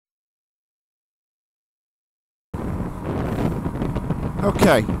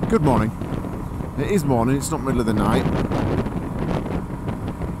Okay, good morning. It is morning, it's not middle of the night.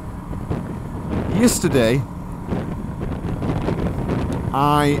 Yesterday,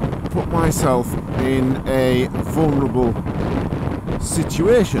 I put myself in a vulnerable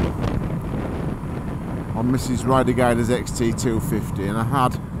situation on Mrs. Rider Guider's XT250, and I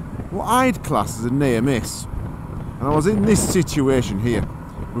had what I'd class as a near miss. And I was in this situation here.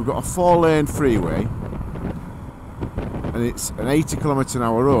 We've got a 4-lane freeway, and it's an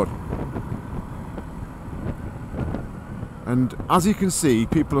 80km/h road. And as you can see,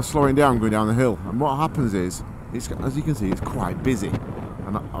 people are slowing down going down the hill. And what happens is, as you can see, it's quite busy.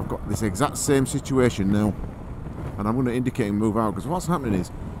 And I've got this exact same situation now. And I'm going to indicate and move out, because what's happening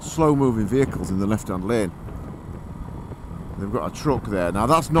is slow-moving vehicles in the left-hand lane. They've got a truck there. Now,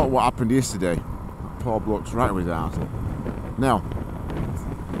 that's not what happened yesterday. That poor bloke's right with his arse. Now,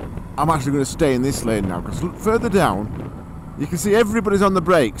 I'm actually going to stay in this lane now, because further down, you can see everybody's on the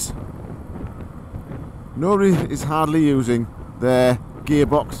brakes. Nobody is hardly using their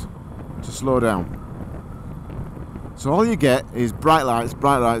gearbox to slow down. So all you get is bright lights,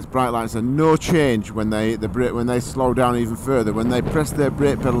 bright lights, bright lights, and no change when they slow down even further. When they press their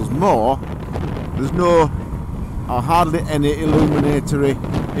brake pedals more, there's no or hardly any illuminatory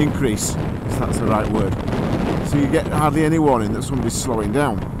increase, if that's the right word. So you get hardly any warning that somebody's slowing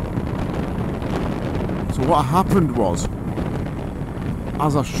down. So what happened was,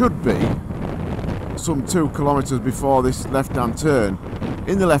 as I should be, some 2 kilometres before this left-hand turn,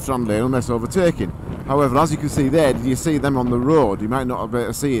 in the left-hand lane unless overtaking. However, as you can see there, did you see them on the road? You might not be able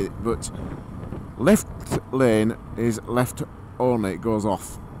to see it, but left lane is left only, it goes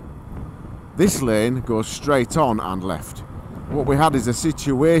off. This lane goes straight on and left. What we had is a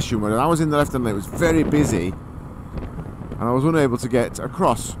situation where I was in the left-hand lane, it was very busy, and I was unable to get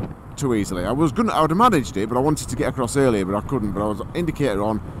across too easily. I would have managed it, but I wanted to get across earlier, but I couldn't. But I was indicator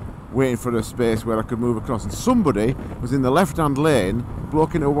on, waiting for a space where I could move across, and somebody was in the left-hand lane,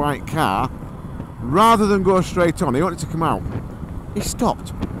 bloke in a white car. Rather than go straight on, he wanted to come out. He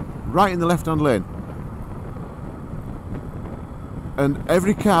stopped right in the left-hand lane, and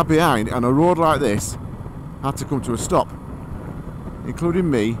every car behind on a road like this had to come to a stop, including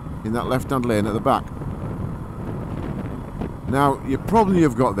me in that left-hand lane at the back. Now, your problem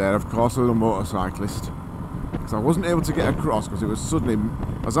you've got there, of course, with a motorcyclist, because I wasn't able to get across because it was suddenly,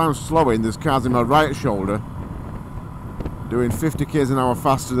 as I'm slowing, there's cars in my right shoulder doing 50 km an hour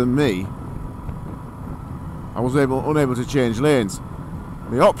faster than me. I was unable to change lanes.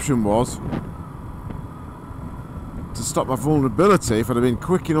 The option was to stop my vulnerability. If I'd have been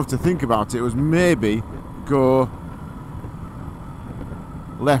quick enough to think about it, was maybe go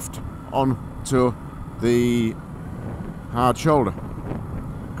left onto the hard shoulder,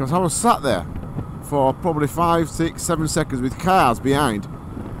 because I was sat there for probably 5, 6, 7 seconds with cars behind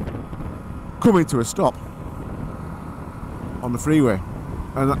coming to a stop on the freeway,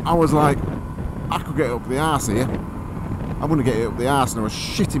 and I was like, I could get up the arse here. I'm going to get up the arse, and I was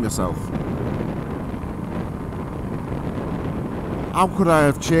shitting myself. How could I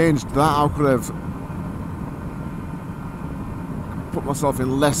have changed that? How could I have put myself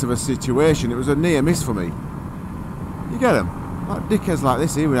in less of a situation? It was a near miss for me. You get him? Like dickheads like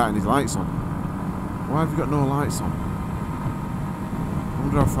this here without his lights on. Why have you got no lights on? I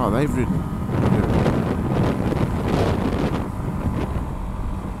wonder how far they've ridden.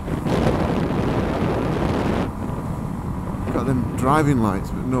 Got them driving lights,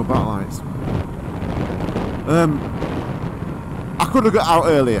 but no back lights. I could have got out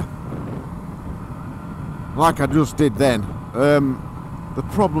earlier, like I just did then. The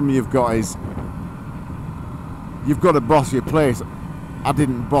problem you've got is, you've got to boss your place. I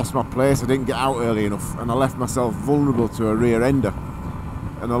didn't boss my place, I didn't get out early enough, and I left myself vulnerable to a rear ender.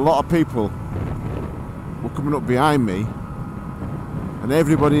 And a lot of people were coming up behind me, and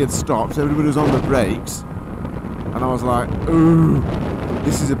everybody had stopped, everybody was on the brakes, and I was like, ooh,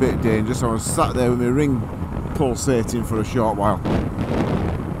 this is a bit dangerous. I was sat there with my ring pulsating for a short while.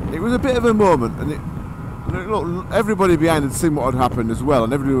 It was a bit of a moment, and look, everybody behind had seen what had happened as well,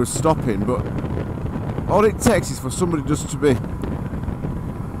 and everybody was stopping, but all it takes is for somebody just to be,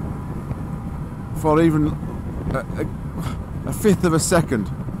 for even a fifth of a second.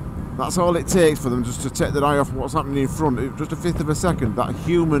 That's all it takes for them just to take their eye off what's happening in front. Just a fifth of a second, that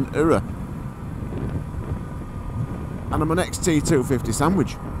human error. And I'm an XT250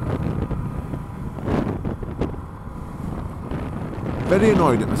 sandwich. Very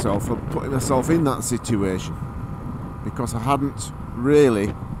annoyed at myself for putting myself in that situation, because I hadn't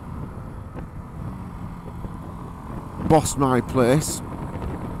really bossed my place.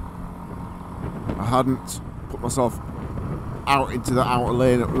 I hadn't put myself out into the outer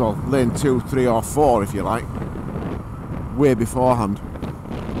lane, well, lane 2, 3 or 4 if you like, way beforehand.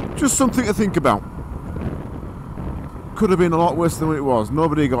 Just something to think about. Could have been a lot worse than what it was.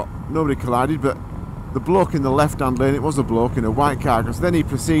 Nobody collided, but the bloke in the left-hand lane, it was a bloke in a white car, because then he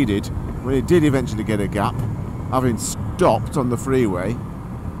proceeded, when he did eventually get a gap, having stopped on the freeway,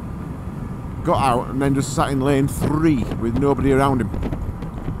 got out and then just sat in lane 3 with nobody around him.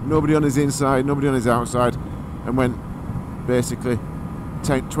 Nobody on his inside, nobody on his outside, and went basically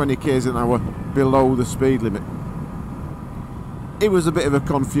 20 k's an hour below the speed limit. It was a bit of a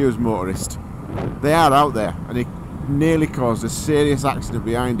confused motorist. They are out there, and he nearly caused a serious accident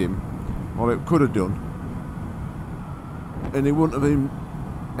behind him, or it could have done, and he wouldn't have been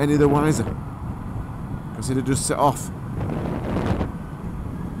any the wiser, because he'd have just set off.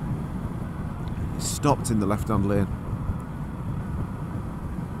 He stopped in the left-hand lane.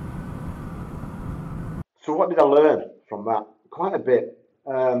 So what did I learn from that? Quite a bit.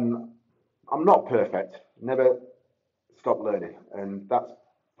 I'm not perfect, never stop learning, and that's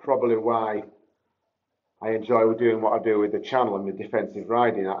probably why I enjoy doing what I do with the channel and with defensive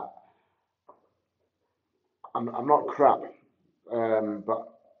riding. I'm not crap, but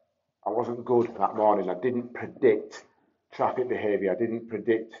I wasn't good that morning. I didn't predict traffic behaviour. I didn't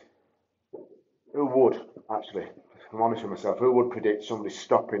predict who would, actually, if I'm honest with myself, who would predict somebody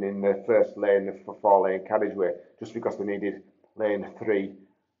stopping in the first lane, the 4-lane carriageway, just because they needed lane 3,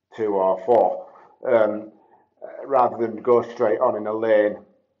 2 or 4, rather than go straight on in a lane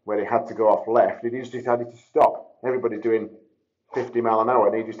where he had to go off left. He just decided to stop. Everybody's doing 50 mile an hour,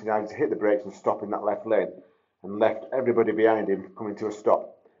 and he just decided to hit the brakes and stop in that left lane, and left everybody behind him coming to a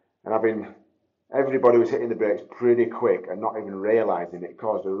stop. And everybody was hitting the brakes pretty quick and not even realising it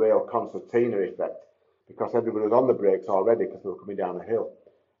caused a real concertina effect, because everybody was on the brakes already because they were coming down a hill,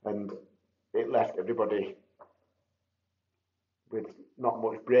 and it left everybody with not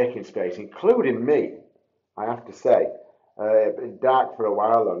much braking space, including me, I have to say. It been dark for a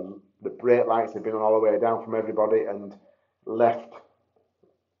while, and the brake lights had been on all the way down from everybody, and left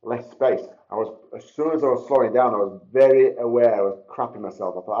less space. As soon as I was slowing down, I was very aware. I was crapping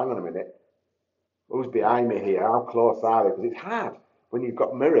myself. I thought, hang on a minute, who's behind me here? How close are they? Because it's hard when you've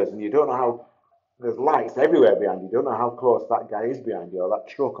got mirrors and you don't know how. There's lights everywhere behind you. You don't know how close that guy is behind you, or that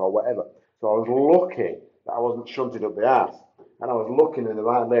truck, or whatever. So I was lucky that I wasn't shunted up the arse, and I was looking in the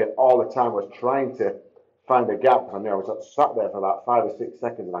right lane all the time. I was trying to find a gap. I mean, I was sat there for about 5 or 6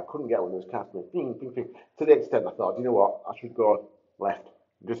 seconds, and I couldn't get one. There was cars going ping, ping, ping. To the extent I thought, you know what? I should go left,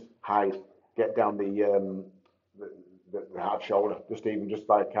 just hide, get down the hard shoulder, just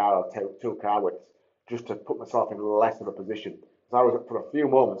by a car or 2 car widths, just to put myself in less of a position. So I was, for a few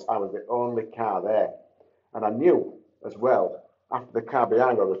moments, I was the only car there, and I knew as well, after the car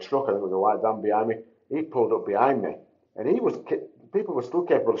behind, or the truck, I think it was a white van behind me, he pulled up behind me, and people were still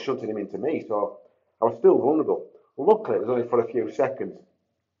capable of shunting him into me, so I was still vulnerable. Luckily, it was only for a few seconds,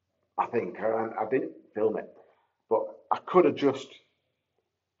 I think, and I didn't film it, but I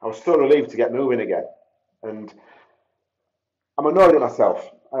was so relieved to get moving again, and I'm annoyed at myself.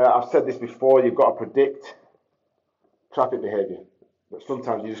 I've said this before, you've got to predict traffic behaviour, but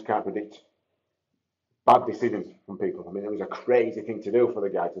sometimes you just can't predict bad decisions from people. I mean, it was a crazy thing to do for the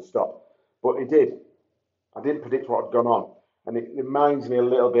guy to stop, but he did. I didn't predict what had gone on, and it reminds me a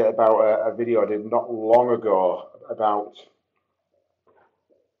little bit about a video I did not long ago about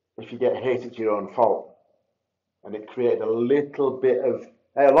if you get hit, it's your own fault, and it created a little bit of.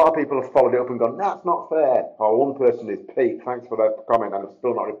 A lot of people have followed it up and gone, that's not fair. Or one person is, Pete, thanks for that comment, and I'm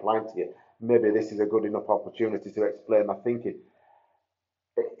still not replying to you. Maybe this is a good enough opportunity to explain my thinking.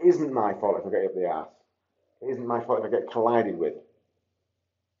 It isn't my fault if I get up the arse. It isn't my fault if I get collided with.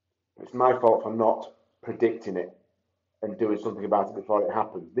 It's my fault for not predicting it and doing something about it before it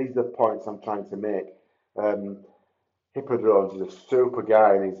happens. These are the points I'm trying to make. Hippodromes is a super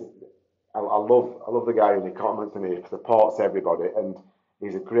guy, and I love the guy who comments and he supports everybody, and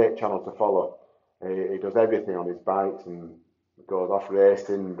he's a great channel to follow. He does everything on his bikes, and he goes off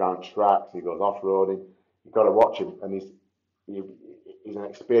racing, around tracks, he goes off roading. You've got to watch him, and he's an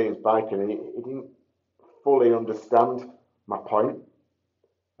experienced biker, and he didn't fully understand my point,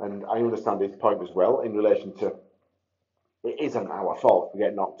 and I understand his point as well in relation to it isn't our fault if we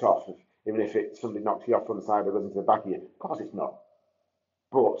get knocked off, even if somebody knocks you off from the side or goes into the back of you. Of course it's not.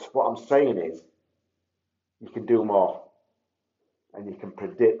 But what I'm saying is you can do more, and you can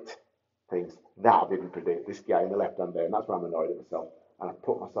predict things that I didn't predict. This guy in the left hand there, and that's why I'm annoyed at myself. And I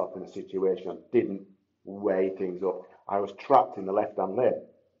put myself in a situation I didn't weigh things up. I was trapped in the left hand lane.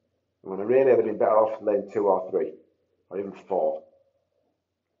 And when I really had been better off lane 2 or 3, or even 4.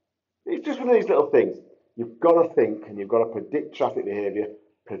 It's just one of these little things. You've got to think and you've got to predict traffic behaviour,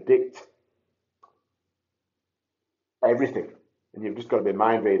 predict everything. And you've just got to be a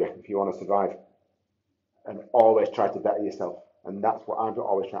mind reader if you want to survive. And always try to better yourself. And that's what I'm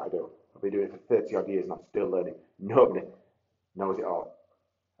always trying to do. I've been doing it for 30 odd years and I'm still learning. Nobody knows it all.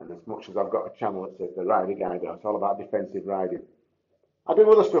 And as much as I've got a channel that says the Rider Guide, it's all about defensive riding. I do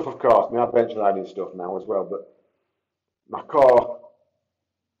other stuff, of course, my adventure riding stuff now as well, but my core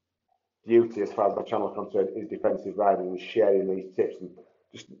duty as far as my channel is concerned is defensive riding and sharing these tips and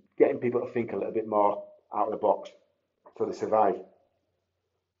just getting people to think a little bit more out of the box so they survive.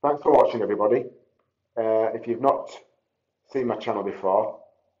 Thanks for watching, everybody. If you've not seen my channel before,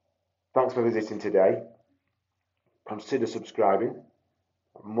 thanks for visiting today. Consider subscribing.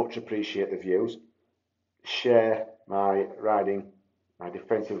 I much appreciate the views. Share my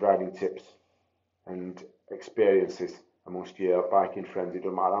defensive riding tips and experiences amongst your biking friends. It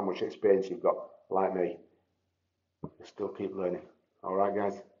doesn't matter how much experience you've got, like me. You still keep learning. All right,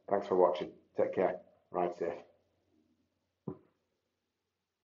 guys. Thanks for watching. Take care. Ride safe.